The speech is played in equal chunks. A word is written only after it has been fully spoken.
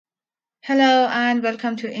Hello and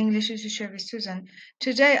welcome to English Literature with Susan.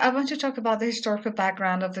 Today I want to talk about the historical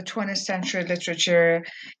background of the 20th century literature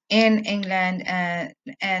in England and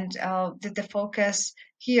the focus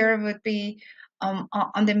here would be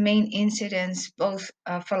on the main incidents, both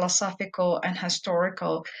philosophical and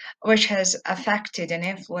historical, which has affected and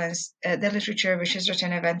influenced the literature which is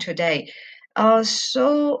written even today. Let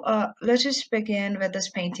us begin with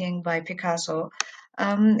this painting by Picasso.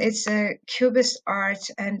 It's a cubist art,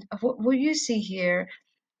 and what you see here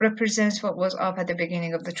represents what was up at the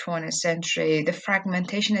beginning of the 20th century. The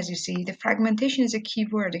fragmentation, as you see, the fragmentation is a key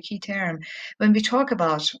word, a key term. When we talk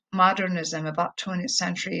about modernism, about 20th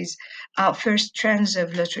century's first trends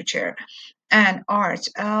of literature and art,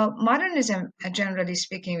 modernism, generally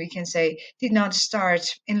speaking, we can say, did not start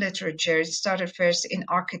in literature. It started first in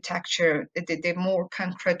architecture, the more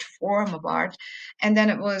concrete form of art, and then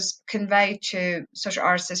it was conveyed to such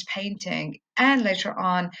arts as painting, and later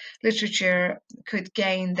on literature could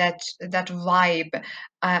gain that vibe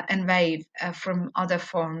and wave from other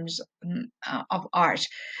forms of art.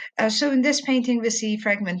 So in this painting, we see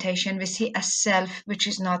fragmentation. We see a self, which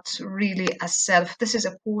is not really a self. This is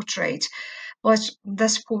a portrait, but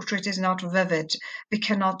this portrait is not vivid. We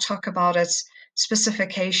cannot talk about its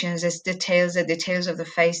specifications, its details, the details of the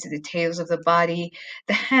face, the details of the body,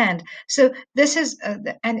 the hand. So this is,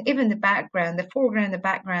 and even the background, the foreground and the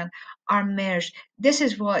background are merged. This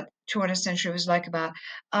is what 20th century was like about.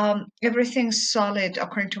 Everything solid,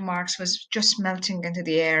 according to Marx, was just melting into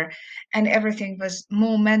the air, and everything was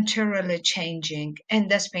momentarily changing. And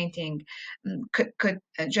this painting could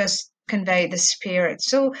just convey the spirit.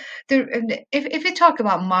 So, if we talk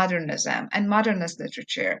about modernism and modernist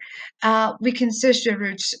literature, we can search the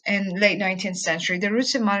roots in late 19th century. The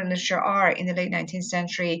roots of modern literature are in the late 19th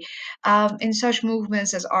century, in such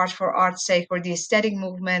movements as art for art's sake, or the aesthetic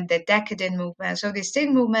movement, the decadent movement. So the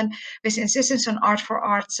aesthetic movement, with insistence on art for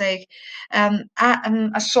art's sake,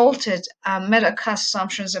 assaulted meta-cost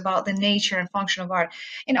assumptions about the nature and function of art.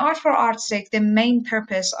 In art for art's sake, the main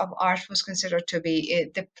purpose of art was considered to be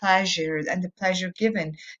the pleasure and the pleasure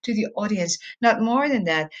given to the audience, not more than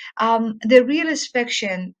that. The realist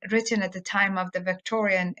fiction written at the time of the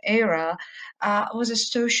Victorian era was a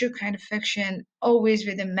social kind of fiction, always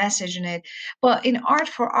with a message in it. But in art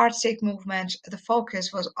for art's sake movement, the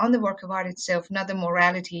focus was on the work of art itself, not the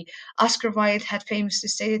morality. Oscar Wilde had famously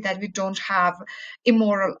stated that we don't have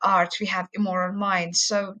immoral art, we have immoral minds.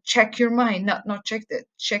 So check your mind, not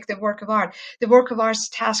check the work of art. The work of art's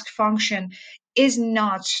task function is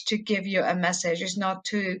not to give you a message, is not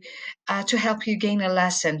to help you gain a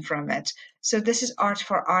lesson from it. So this is art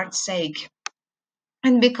for art's sake.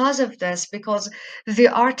 And because of this, because the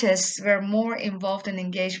artists were more involved and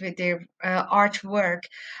engaged with their artwork,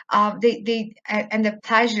 and the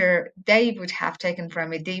pleasure they would have taken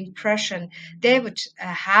from it, the impression they would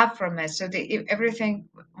have from it. So everything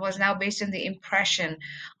was now based on the impression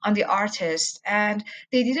on the artist, and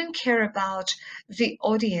they didn't care about the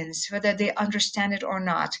audience, whether they understand it or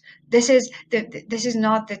not. This is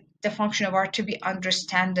not the function of art to be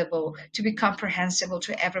understandable, to be comprehensible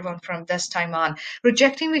to everyone from this time on.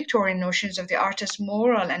 Rejecting Victorian notions of the artist's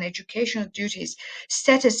moral and educational duties,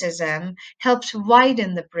 staticism helped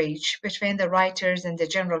widen the breach between the writers and the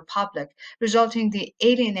general public, resulting in the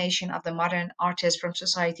alienation of the modern artist from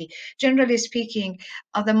society. Generally speaking,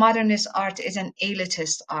 the modernist art is an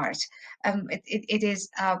elitist art. It is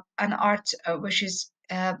an art which is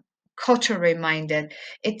culturally minded.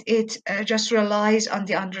 It just relies on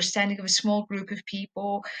the understanding of a small group of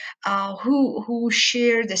people who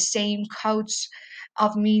share the same codes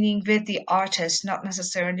of meaning with the artist, not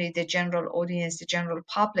necessarily the general audience, the general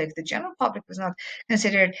public. The general public was not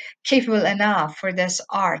considered capable enough for this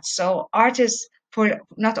art. So art is for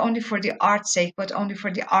not only for the art's sake, but only for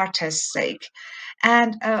the artist's sake.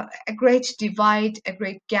 And a great divide, a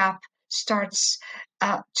great gap starts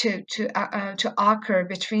to occur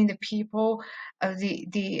between the people,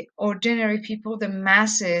 the ordinary people, the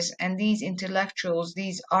masses, and these intellectuals,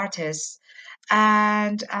 these artists.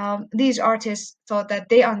 And these artists thought that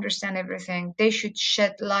they understand everything. They should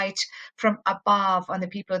shed light from above on the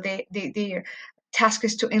people. Their task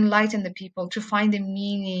is to enlighten the people, to find the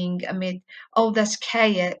meaning amid all this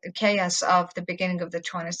chaos of the beginning of the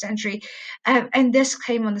 20th century. And this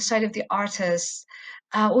came on the side of the artists.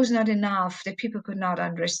 Was not enough. The people could not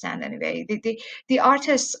understand anyway. The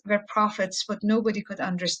artists were prophets, but nobody could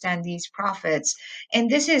understand these prophets. And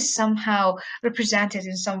this is somehow represented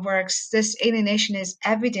in some works. This alienation is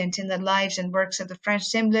evident in the lives and works of the French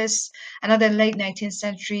symbolists and other late 19th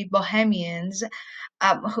century bohemians.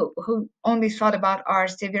 who only thought about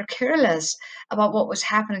art. They were careless about what was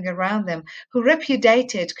happening around them, who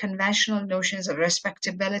repudiated conventional notions of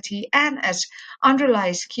respectability, and as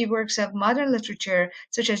underlies key works of modern literature,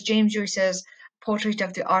 such as James Joyce's Portrait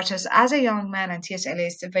of the Artist as a Young Man and T.S.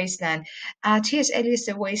 Eliot's The Wasteland. T.S. Eliot's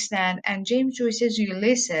The Wasteland and James Joyce's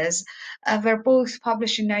Ulysses were both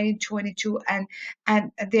published in 1922,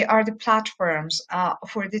 and they are the platforms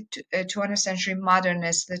for the 20th century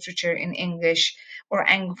modernist literature in English or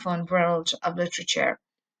Anglophone world of literature.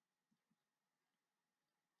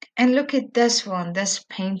 And look at this one, this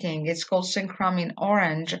painting. It's called Synchrom in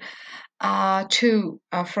Orange,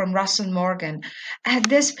 from Russell Morgan. At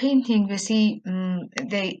this painting, we see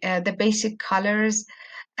the basic colors,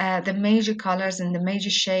 the major colors and the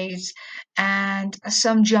major shades, and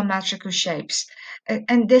some geometrical shapes.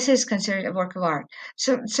 And this is considered a work of art.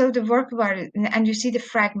 So the work of art, and you see the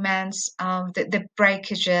fragments, the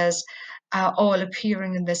breakages, all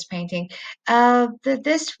appearing in this painting.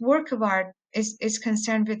 This work of art is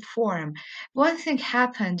concerned with form. One thing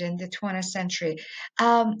happened in the 20th century,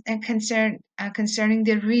 and concerning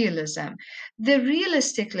the realism. The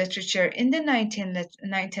realistic literature in the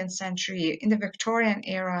 19th century, in the Victorian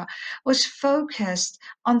era, was focused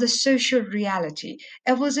on the social reality.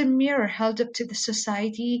 It was a mirror held up to the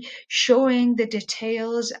society, showing the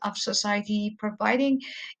details of society, providing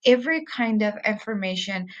every kind of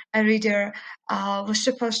information a reader was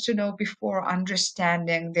supposed to know before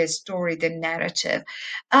understanding the story, the narrative.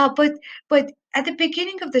 But at the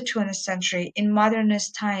beginning of the 20th century, in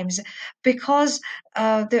modernist times, because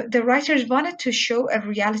the writers wanted to show a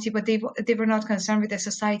reality, but they were not concerned with the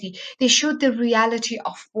society. They showed the reality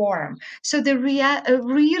of form. So the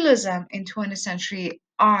realism in 20th century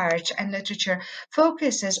art and literature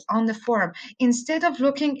focuses on the form. Instead of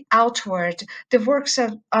looking outward, the works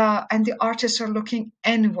of and the artists are looking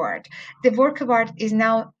inward. The work of art is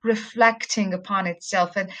now reflecting upon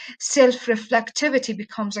itself, and self-reflectivity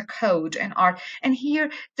becomes a code in art. And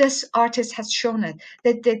here, this artist has shown it,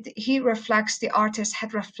 that he reflects, the artist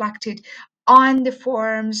had reflected on the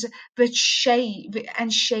forms which shape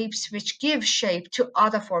and shapes which give shape to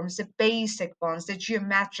other forms, the basic ones, the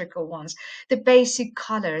geometrical ones, the basic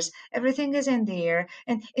colors. Everything is in there,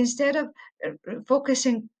 and instead of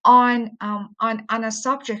focusing on a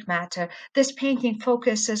subject matter, this painting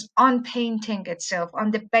focuses on painting itself, on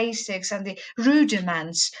the basics and the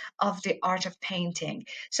rudiments of the art of painting.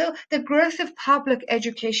 So the growth of public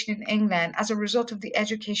education in England as a result of the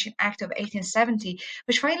Education Act of 1870,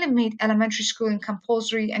 which finally made elementary schooling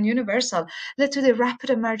compulsory and universal, led to the rapid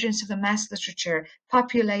emergence of the mass literature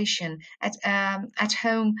population at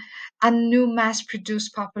home, and new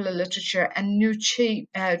mass-produced popular literature and new cheap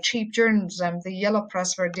journalism, the yellow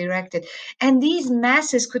press, were directed. And these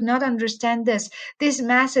masses could not understand this. These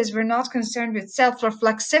masses were not concerned with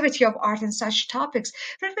self-reflexivity of art and such topics.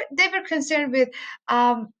 They were concerned with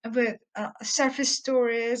surface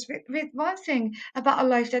stories, with one thing about a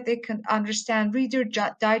life that they can understand. Reader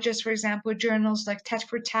Digest, for example, journals like Tat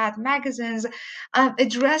for Tat, magazines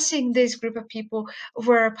addressing this group of people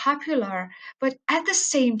were popular. But at the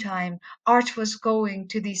same time, art was going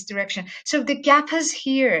to this direction. So the gap is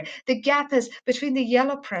here. The gap is between the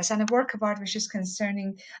yellow press and a work of art which is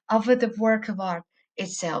concerning of the work of art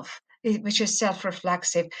itself, which is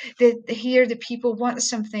self-reflexive. Here the people want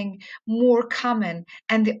something more common,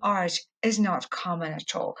 and the art is not common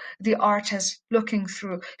at all. The art is looking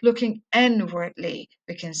inwardly,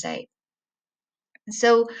 we can say.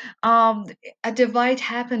 So a divide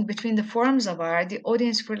happened between the forms of art. The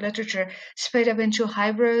audience for literature split up into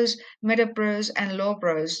highbrows, middlebrows, and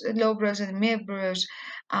lowbrows. Lowbrows and midbrows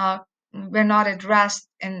were not addressed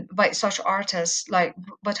by such artists,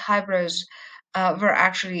 but highbrows were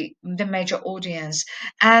actually the major audience.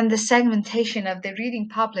 And the segmentation of the reading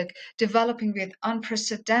public developing with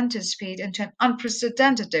unprecedented speed and to an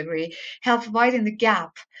unprecedented degree helped widen the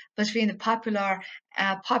gap between the popular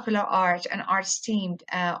art and art esteemed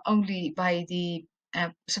only by the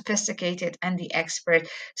sophisticated and the expert.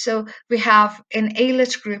 So we have an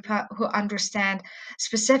elite group who understand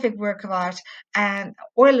specific work of art and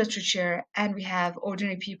or literature, and we have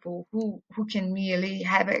ordinary people who can merely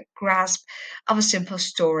have a grasp of a simple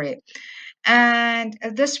story. And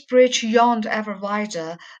this bridge yawned ever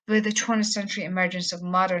wider with the 20th century emergence of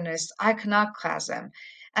modernist iconoclasm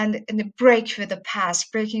and the breaking with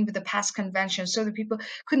the past convention, so that people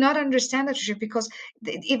could not understand literature because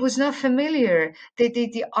it was not familiar.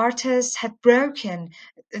 The artists had broken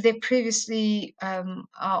the previously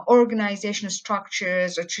organizational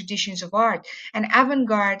structures or traditions of art. And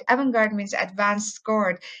avant-garde means advanced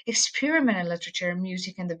guard, experiment in literature,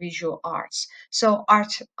 music, and the visual arts. So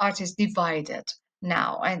art is divided.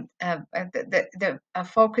 now, and the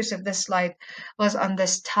focus of this slide was on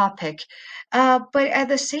this topic. But at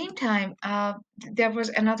the same time, there was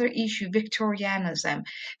another issue: Victorianism.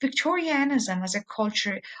 Victorianism as a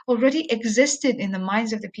culture already existed in the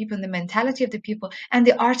minds of the people, in the mentality of the people, and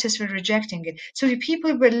the artists were rejecting it. So the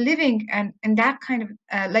people were living in that kind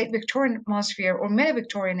of late Victorian atmosphere or mid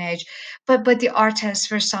Victorian age, but the artists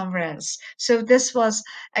were somewhere else. So this was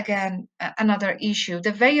again another issue.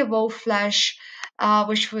 The Veil of Flesh,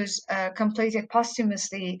 which was completed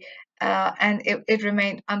posthumously, and it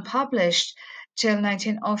remained unpublished till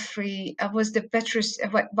 1903, was the Beatrice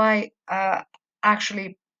by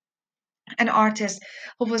actually an artist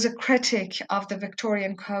who was a critic of the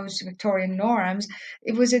Victorian codes, Victorian norms.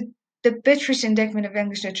 It was the Beatrice indictment of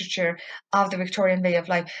English literature of the Victorian way of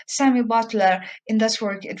life. Samuel Butler, in this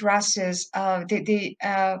work, addresses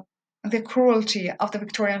the cruelty of the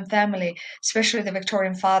Victorian family, especially the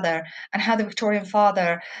Victorian father, and how the Victorian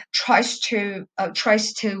father tries to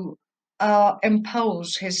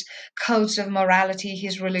impose his codes of morality,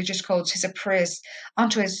 his religious codes, his oppressed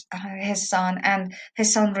onto his son, and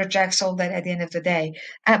his son rejects all that at the end of the day.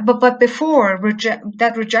 But before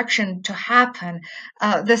that rejection to happen,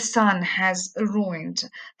 the son has ruined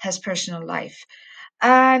his personal life.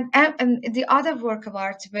 And the other work of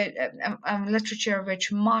art, literature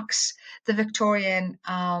which mocks the Victorian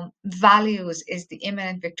values, is the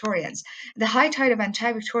Eminent Victorians. The high tide of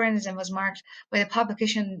anti-Victorianism was marked by the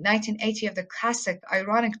publication in 1980 of the classic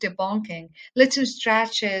ironic debunking Lytton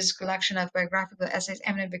Strachey's collection of biographical essays,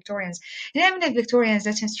 Eminent Victorians. In Eminent Victorians,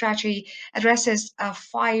 Lytton Strachey addresses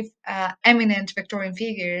five eminent Victorian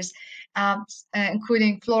figures,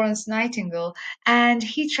 including Florence Nightingale, and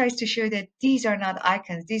he tries to show that these are not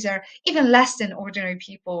icons, these are even less than ordinary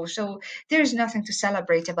people. So there's nothing to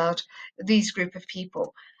celebrate about these group of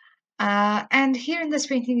people. And here in this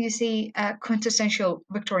painting, you see a quintessential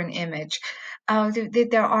Victorian image.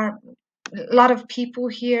 There are a lot of people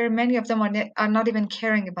here. Many of them are not even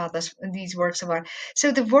caring about these works of art.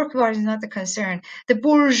 So the work of art is not the concern. The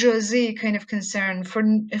bourgeoisie kind of concern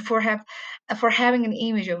for having an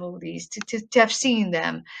image of all these, to have seen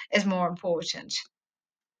them, is more important.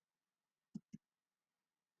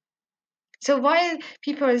 So while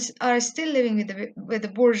people are still living with the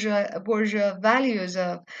bourgeois values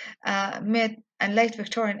of mid and late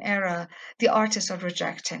Victorian era, the artists are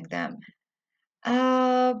rejecting them.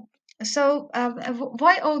 Uh,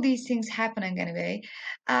 why all these things happening anyway?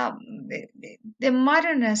 Um, the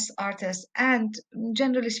modernist artists, and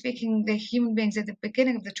generally speaking, the human beings at the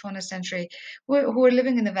beginning of the 20th century, who are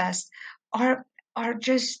living in the West, are are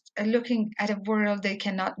just looking at a world they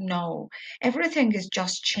cannot know. Everything is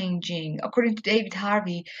just changing. According to David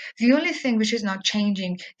Harvey, the only thing which is not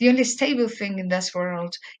changing, the only stable thing in this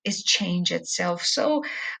world, is change itself. So,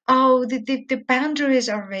 the boundaries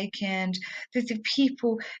are vacant. The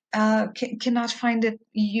people cannot find a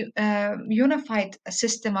unified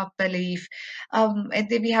system of belief.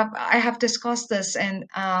 I have discussed this in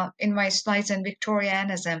my slides on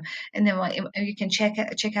Victorianism, and then you can check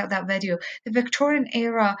out that video. The Victorian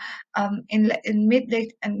era, in mid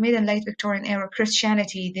and late Victorian era,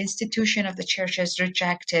 Christianity, the institution of the church, is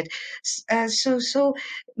rejected.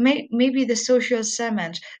 Maybe the social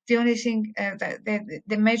cement, the only thing that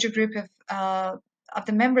the major group of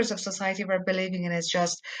the members of society were believing in, is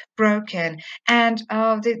just broken, and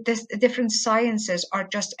the different sciences are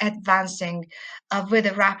just advancing with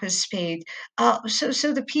a rapid speed.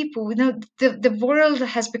 So the people, the world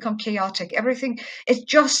has become chaotic. Everything is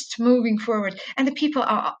just moving forward, and the people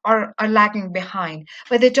are lagging behind.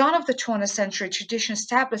 By the dawn of the 20th century, traditional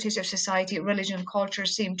stabilities of society, religion, and culture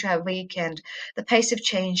seem to have weakened. The pace of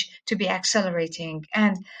change to be accelerating,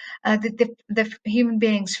 and the human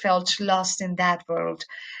beings felt lost in that world.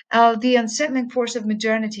 The unsettling force of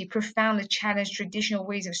modernity profoundly challenged traditional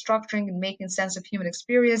ways of structuring and making sense of human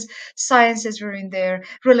experience. Sciences were in there,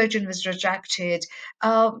 religion was rejected,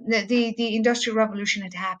 the Industrial Revolution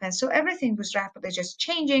had happened, so everything was rapidly just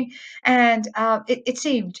changing, and it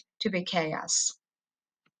seemed to be chaos.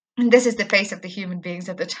 And this is the face of the human beings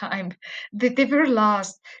at the time. They were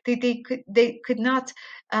lost. They could not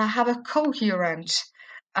have a coherent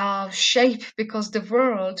shape, because the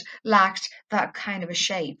world lacked that kind of a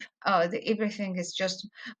shape. Everything is just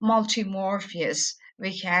multimorphous,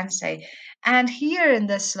 we can say. And here in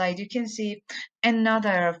this slide, you can see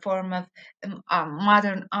another form of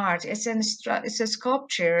modern art. It's a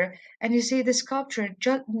sculpture, and you see the sculpture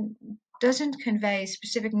doesn't convey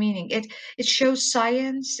specific meaning. It shows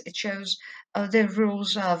science. It shows the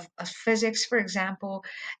rules of physics, for example.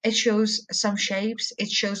 It shows some shapes. It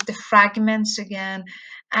shows the fragments again,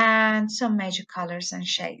 and some major colors and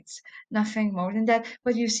shades. Nothing more than that,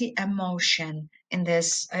 but you see emotion in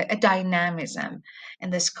this, a dynamism in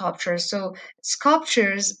the sculpture. So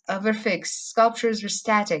sculptures were fixed, sculptures were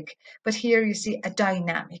static, but here you see a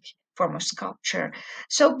dynamic form of sculpture.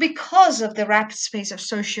 So, because of the rapid pace of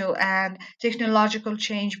social and technological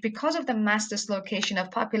change, because of the mass dislocation of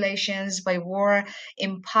populations by war,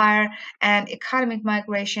 empire, and economic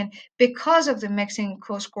migration, because of the mixing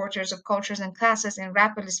close quarters of cultures and classes in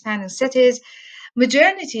rapidly expanding cities,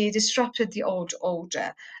 modernity disrupted the old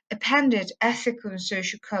order, appended ethical and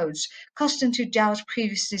social codes, causing to doubt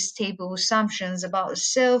previously stable assumptions about the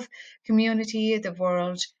self, community, the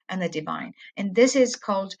world, and the divine. And this is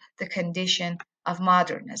called the condition of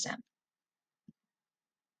modernism.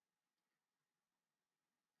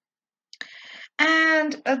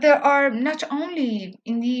 And there are not only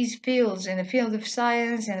in these fields, in the field of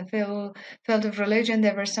science and the field of religion,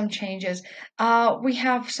 there were some changes. We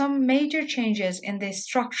have some major changes in the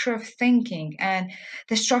structure of thinking and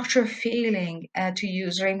the structure of feeling, to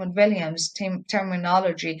use Raymond Williams'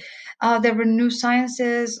 terminology. There were new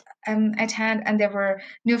sciences at hand, and there were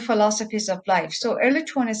new philosophies of life. So early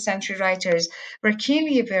 20th century writers were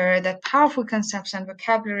keenly aware that powerful concepts and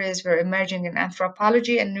vocabularies were emerging in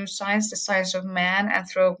anthropology and new science, the science of man.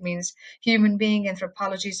 Anthrop means human being.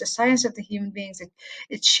 Anthropology is the science of the human beings.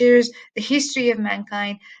 It shares the history of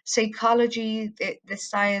mankind. Psychology, the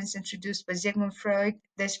science introduced by Sigmund Freud,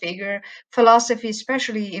 this figure. Philosophy,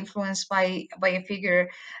 especially influenced by a figure,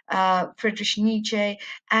 Friedrich Nietzsche,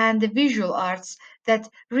 and the visual arts that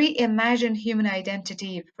reimagine human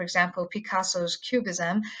identity. For example, Picasso's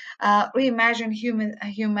Cubism reimagine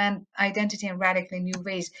human identity in radically new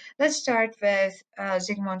ways. Let's start with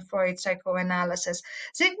Sigmund Freud's psychoanalysis.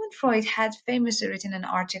 Sigmund Freud had famously written an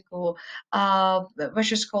article,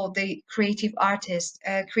 which is called "The Creative Artist,"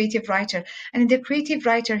 Creative Writer. And in the Creative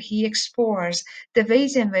Writer, he explores the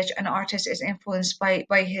ways in which an artist is influenced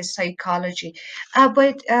by his psychology.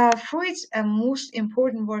 But Freud's most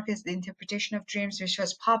important work is The Interpretation of Dreams, which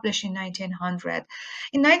was published in 1900.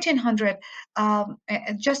 In 1900,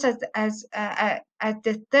 just at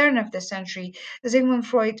the turn of the century, Sigmund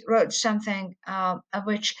Freud wrote something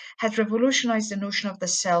which had revolutionized the notion of the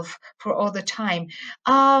self for all the time.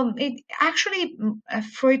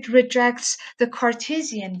 Freud rejects the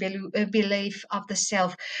Cartesian belief of the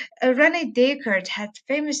self. Rene Descartes had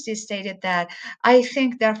famously stated that I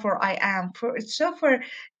think, therefore I am. For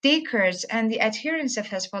Descartes and the adherents of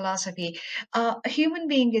his philosophy, a human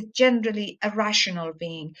being is generally a rational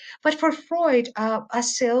being. But for Freud, a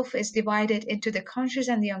self is divided into the conscious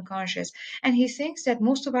and the unconscious. And he thinks that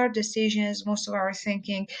most of our decisions, most of our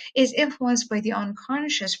thinking is influenced by the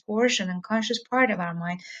unconscious portion, unconscious part of our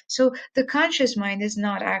mind. So the conscious mind is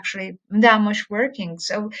not actually that much working.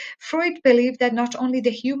 So Freud believed that not only the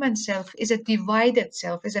human self is a divided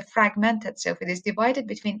self, is a fragmented self, it is divided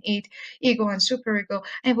between ego and superego,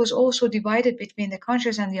 and it was also divided between the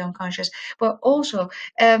conscious and the unconscious, but also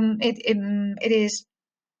it is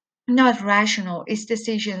not rational. Its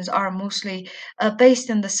decisions are mostly based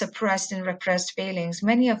on the suppressed and repressed feelings,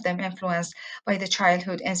 many of them influenced by the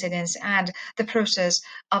childhood incidents and the process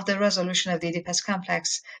of the resolution of the Oedipus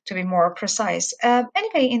complex, to be more precise.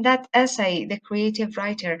 Anyway, in that essay, The Creative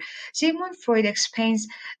Writer, Sigmund Freud explains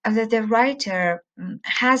that the writer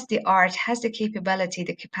has the art, has the capability,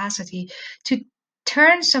 the capacity to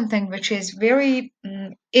turn something which is very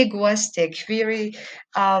egoistic, very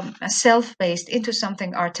self-based into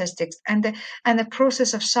something artistic, and the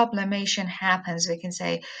process of sublimation happens. We can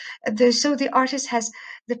say, so the artist has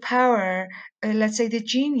the power, let's say, the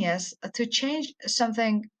genius to change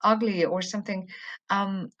something ugly or something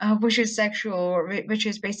which is sexual, or which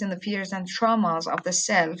is based on the fears and traumas of the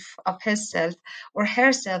self, of his self or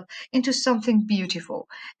herself, into something beautiful.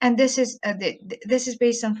 And this is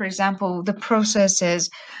based on, for example, the processes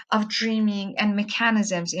of dreaming and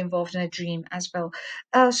mechanisms involved in a dream as well.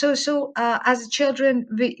 As children,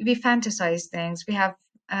 we fantasize things. We have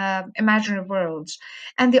imaginary worlds,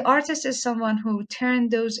 and the artist is someone who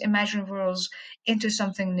turned those imaginary worlds into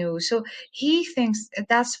something new. So he thinks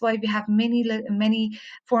that's why we have many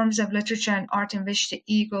forms of literature and art in which the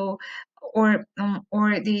ego or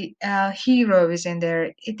the hero is in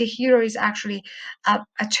there. The hero is actually a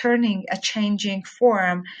turning, a changing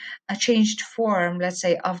form, a changed form, let's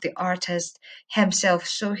say, of the artist himself.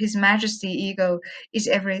 So his majesty ego is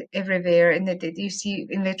everywhere, and that you see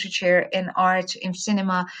in literature, in art, in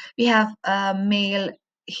cinema. We have male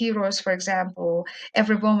heroes, for example,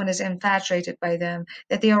 every woman is infatuated by them,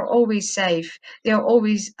 that they are always safe, they are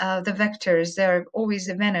always the victors, they're always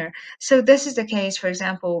the winner. So this is the case, for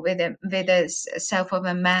example, with a self of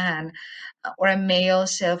a man or a male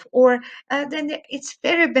self, or it's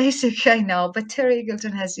very basic, I know, but Terry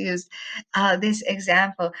Eagleton has used this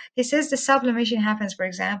example. He says the sublimation happens, for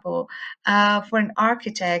example, for an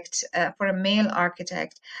architect, for a male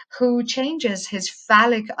architect who changes his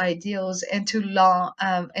phallic ideals into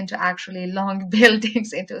into actually long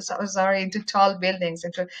buildings, into tall buildings,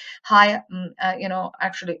 into high,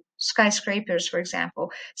 actually skyscrapers, for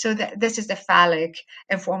example. So this is the phallic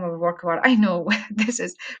and form of work of art. I know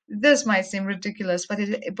this might seem ridiculous, but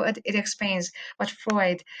it explains what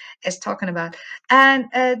Freud is talking about. And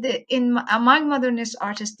among modernist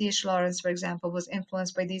artists, D.H. Lawrence, for example, was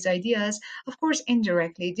influenced by these ideas. Of course,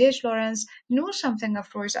 indirectly, D.H. Lawrence knew something of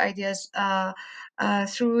Freud's ideas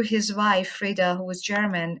through his wife Frida, who was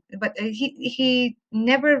German, but he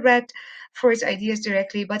never read Freud's ideas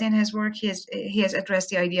directly. But in his work, he has addressed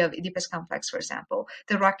the idea of Oedipus complex, for example,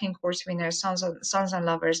 the rocking horse winners, sons and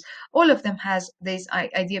lovers. All of them has this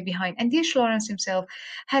idea behind. And D.H. Lawrence himself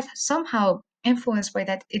had somehow influenced by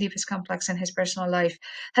that Oedipus complex in his personal life.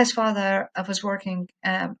 His father was working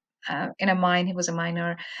in a mine. He was a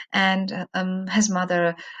miner, and his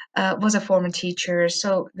mother was a former teacher.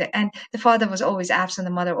 And the father was always absent,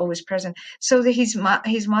 the mother always present. So his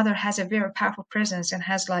mother has a very powerful presence in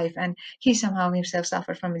his life, and he somehow himself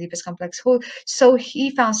suffered from Oedipus complex. So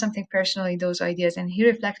he found something personal in those ideas, and he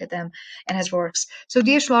reflected them in his works. So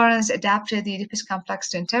D.H. Lawrence adapted the Oedipus complex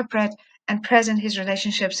to interpret and present his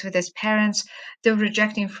relationships with his parents, though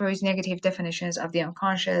rejecting Freud's negative definitions of the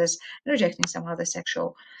unconscious, and rejecting somehow the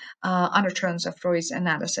sexual undertones of Freud's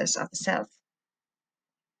analysis of the self.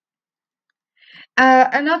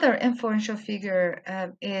 Another influential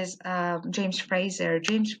figure is James Frazer.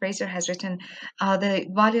 James Frazer has written the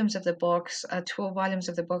volumes of the books, 12 volumes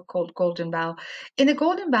of the book called Golden Bough. In the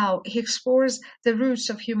Golden Bough, he explores the roots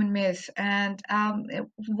of human myth, and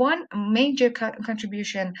one major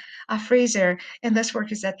contribution of Frazer in this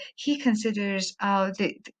work is that he considers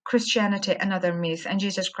the Christianity another myth, and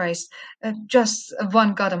Jesus Christ just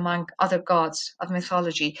one god among other gods of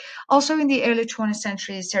mythology. Also, in the early 20th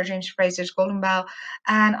century, Sir James Frazer's Golden Bough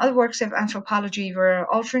and other works of anthropology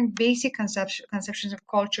were altering basic conceptions of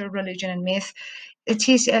culture, religion, and myth.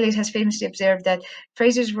 T.S. Eliot has famously observed that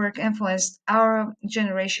Fraser's work influenced our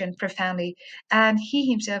generation profoundly, and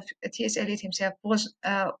T.S. Eliot himself, was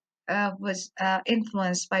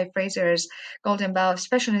influenced by Fraser's Golden Bough,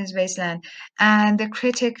 especially in his Wasteland. And the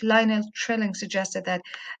critic Lionel Trilling suggested that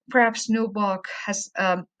perhaps no book has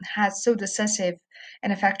so decisive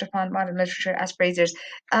an effect upon modern literature as Fraser's.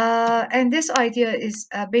 And this idea is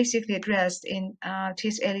basically addressed in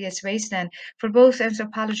T.S. Eliot's Wasteland. For both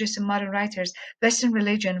anthropologists and modern writers, Western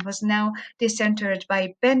religion was now decentered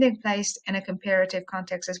by being placed in a comparative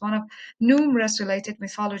context as one of numerous related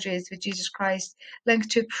mythologies, with Jesus Christ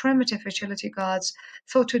linked to primitive fertility gods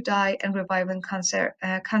thought to die and revive in concert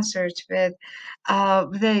with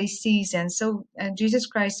the season. So Jesus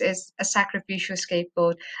Christ is a sacrificial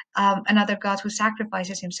scapegoat, another god who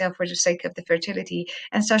sacrifices himself for the sake of the fertility,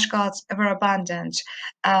 and such gods were abundant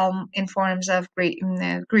in forms of Greek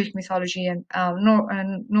mythology and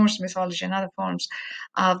Norse mythology and other forms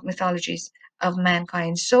of mythologies of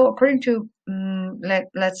mankind. So, according to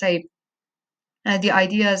let's say the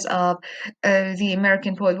ideas of the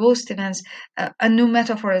American poet Will Stevens, a new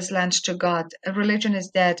metaphor is lent to God. Religion is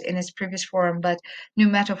dead in its previous form, but new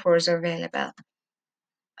metaphors are available.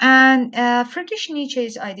 And Friedrich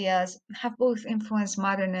Nietzsche's ideas have both influenced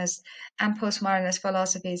modernist and postmodernist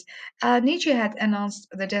philosophies. Nietzsche had announced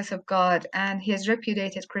the death of God, and he has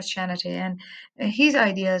repudiated Christianity. And his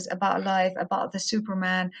ideas about life, about the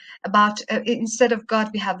Superman, about instead of God,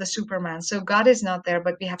 we have the Superman. So God is not there,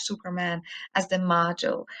 but we have Superman as the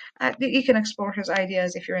model. You can explore his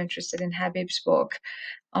ideas if you're interested in Habib's book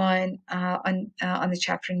on the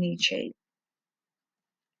chapter Nietzsche.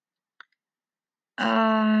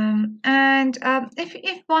 And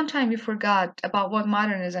if one time you forgot about what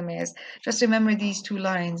modernism is, just remember these two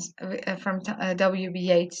lines from W.B.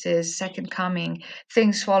 Yeats's Second Coming.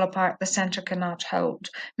 Things fall apart, the center cannot hold.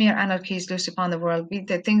 Mere anarchy is loose upon the world.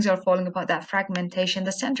 The things are falling apart, that fragmentation,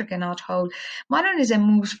 the center cannot hold. Modernism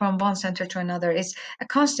moves from one center to another. It's a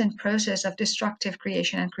constant process of destructive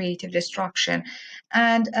creation and creative destruction.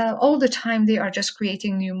 And all the time they are just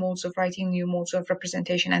creating new modes of writing, new modes of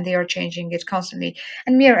representation, and they are changing it constantly certainly.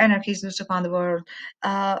 And mere anarchies loose upon the world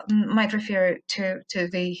might refer to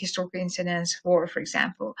the historical incidents, war, for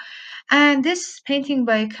example. And this painting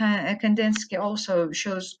by Kandinsky also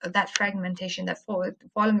shows that fragmentation, that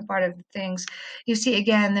falling apart of things. You see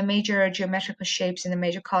again the major geometrical shapes and the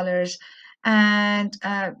major colors, and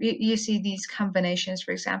you see these combinations,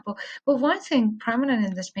 for example. But one thing prominent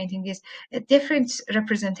in this painting is a different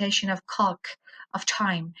representation of clock, of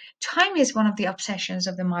time. Time is one of the obsessions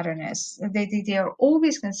of the modernists. They are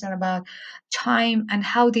always concerned about time and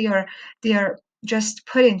how they are just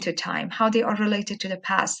put into time, how they are related to the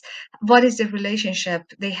past. What is the relationship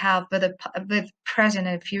they have with with present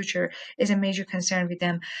and future is a major concern with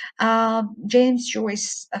them. James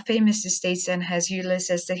Joyce famously states in his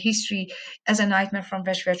Ulysses that history is a nightmare from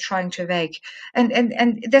which we're trying to wake,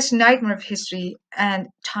 and this nightmare of history and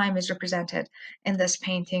time is represented in this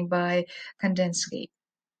painting by Kandinsky.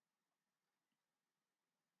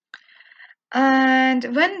 And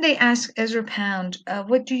when they asked Ezra Pound,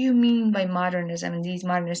 what do you mean by modernism and these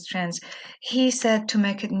modernist trends? He said to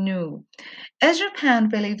make it new. Ezra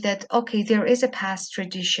Pound believed that, okay, there is a past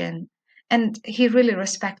tradition, and he really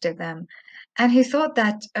respected them. And he thought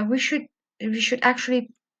that we should actually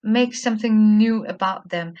make something new about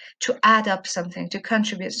them to add up something, to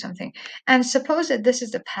contribute something. And suppose that this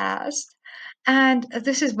is the past, and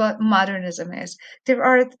this is what modernism is. There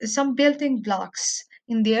are some building blocks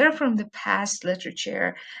in there from the past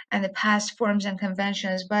literature and the past forms and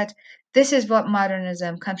conventions, but this is what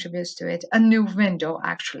modernism contributes to it, a new window,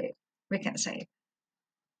 actually, we can say.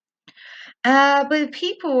 But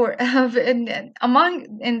people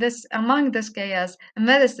among this chaos,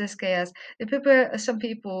 amidst this chaos, some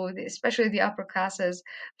people, especially the upper classes,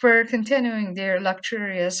 were continuing their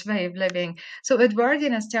luxurious way of living. So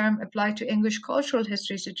Edwardian as term applied to English cultural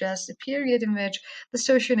history suggests a period in which the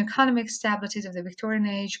social and economic stabilities of the Victorian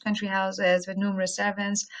age, country houses with numerous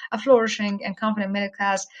servants, a flourishing and confident middle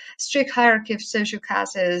class, strict hierarchy of social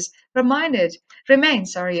classes, remain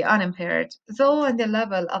unimpaired, though on the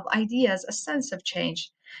level of ideas a sense of change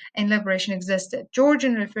and liberation existed.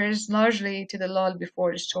 Georgian refers largely to the lull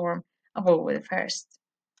before the storm of Wilbur I.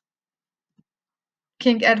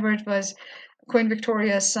 King Edward was Queen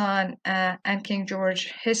Victoria's son, and King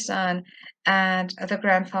George his son, and the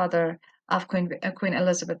grandfather of Queen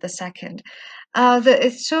Elizabeth II.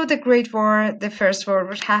 So the Great War, the First War,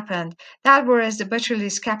 what happened? That war is the bitterly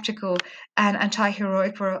skeptical and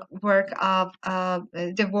anti-heroic work of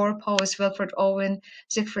the war poets Wilfred Owen,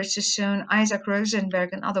 Siegfried Sassoon, Isaac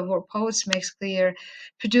Rosenberg, and other war poets makes clear,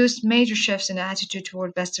 produced major shifts in attitude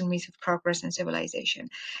toward Western myth of progress and civilization.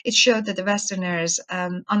 It showed that the Westerners,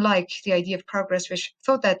 unlike the idea of progress, which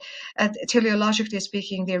thought that teleologically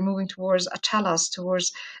speaking, they're moving towards a telos,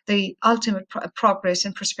 towards the ultimate progress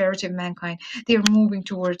and prosperity of mankind. They're moving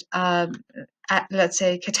towards, let's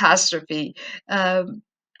say, catastrophe,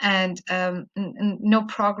 and no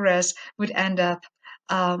progress would end up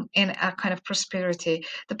in a kind of prosperity.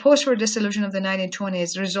 The post-war disillusion of the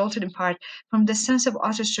 1920s resulted in part from the sense of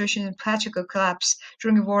utter situation and practical collapse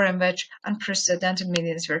during a war in which unprecedented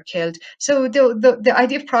millions were killed. So the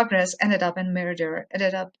idea of progress ended up in murder,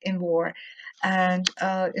 ended up in war, and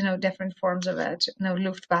different forms of it.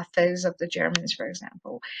 Luftwaffes of the Germans, for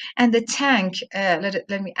example, and the tank.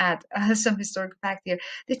 Let me add some historical fact here.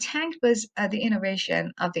 The tank was the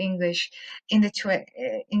innovation of the English in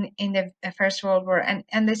the First World War,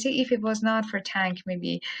 and they say if it was not for tank,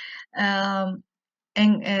 maybe um,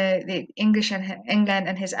 the English and England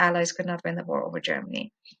and his allies could not win the war over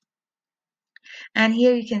Germany. And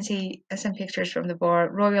here you can see some pictures from the war.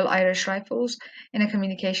 Royal Irish Rifles in a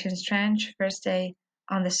communications trench, first day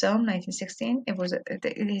on the Somme, 1916. It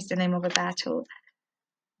is the name of a battle.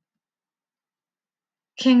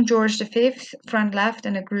 King George V, front left,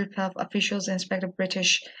 and a group of officials inspect a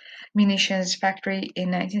British munitions factory in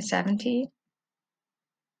 1970.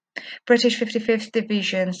 British 55th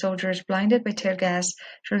Division soldiers blinded by tear gas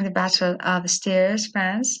during the Battle of Stires,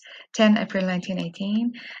 France, 10 April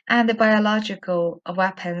 1918, and the biological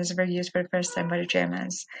weapons were used for the first time by the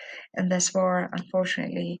Germans in this war,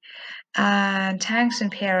 unfortunately. And tanks in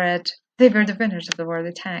Parrot, they were the winners of the war,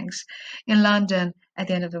 the tanks, in London at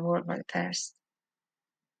the end of the World War I.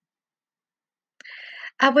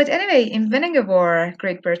 But anyway, in winning a war,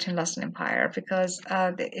 Great Britain lost an empire because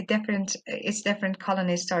its different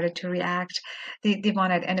colonies started to react. They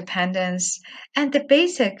wanted independence, and the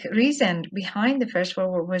basic reason behind the First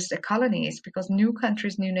World War was the colonies, because new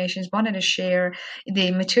countries, new nations wanted to share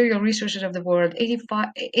the material resources of the world.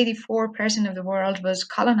 84% of the world was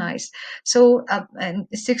colonized, so and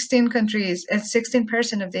 16 countries,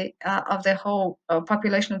 16% of the whole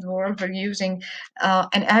population of the world were using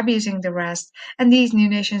and abusing the rest, and these new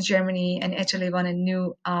nations, Germany and Italy,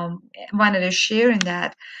 wanted a share in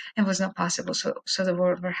that, and was not possible. So the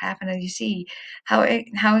war war happened, and you see how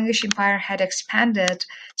English Empire had expanded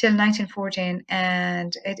till 1914,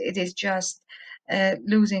 and it is just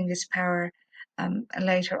losing this power.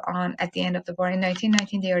 Later on, at the end of the war in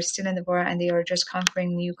 1919, they are still in the war, and they are just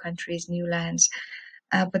conquering new countries, new lands.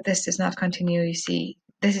 But this does not continue. You see,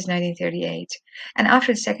 this is 1938, and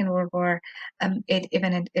after the Second World War,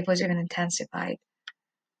 it was even intensified.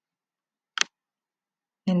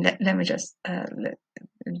 And let me just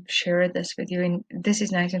share this with you. This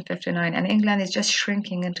is 1959, and England is just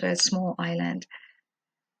shrinking into a small island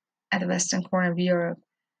at the western corner of Europe.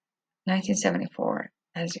 1974,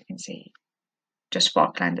 as you can see, just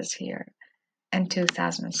Falkland is here, and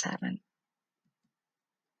 2007.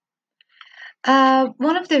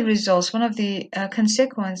 One of the results, one of the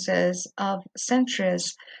consequences of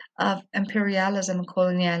centuries of imperialism and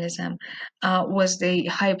colonialism was the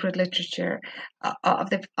hybrid literature of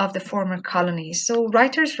the former colonies. So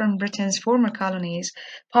writers from Britain's former colonies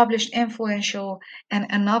published influential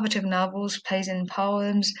and innovative novels, plays, and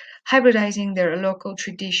poems, hybridizing their local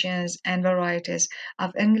traditions and varieties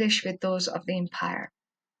of English with those of the empire.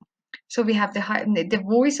 So we have the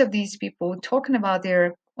voice of these people talking about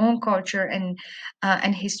their own culture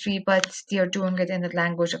and history, but they are doing it in the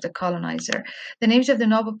language of the colonizer. The names of the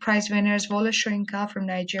Nobel Prize winners: Wole Soyinka from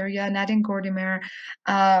Nigeria, Nadine Gordimer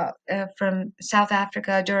from South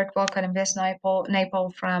Africa, Derek Walcott and West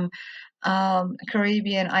Naipaul from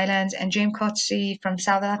Caribbean islands, and James Coetzee from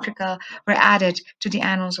South Africa were added to the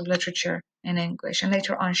annals of literature in English. And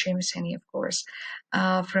later on, Seamus Heaney, of course,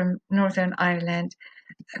 from Northern Ireland,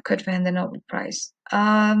 could win the Nobel Prize.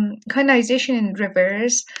 Colonization in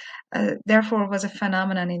reverse, therefore, was a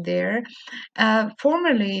phenomenon in there.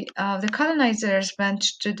 Formerly, the colonizers went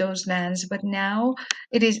to those lands, but now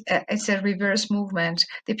it's a reverse movement.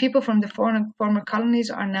 The people from the former colonies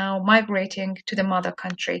are now migrating to the mother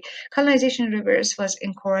country. Colonization in reverse was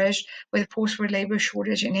encouraged with post-war labor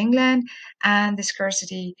shortage in England and the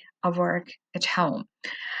scarcity of work at home.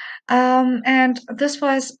 And this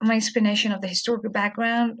was my explanation of the historical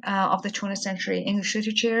background of the 20th century English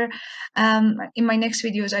literature. In my next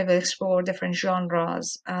videos, I will explore different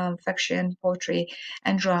genres, fiction, poetry,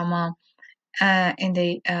 and drama in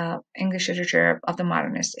the English literature of the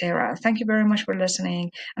modernist era. Thank you very much for listening,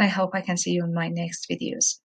 and I hope I can see you in my next videos.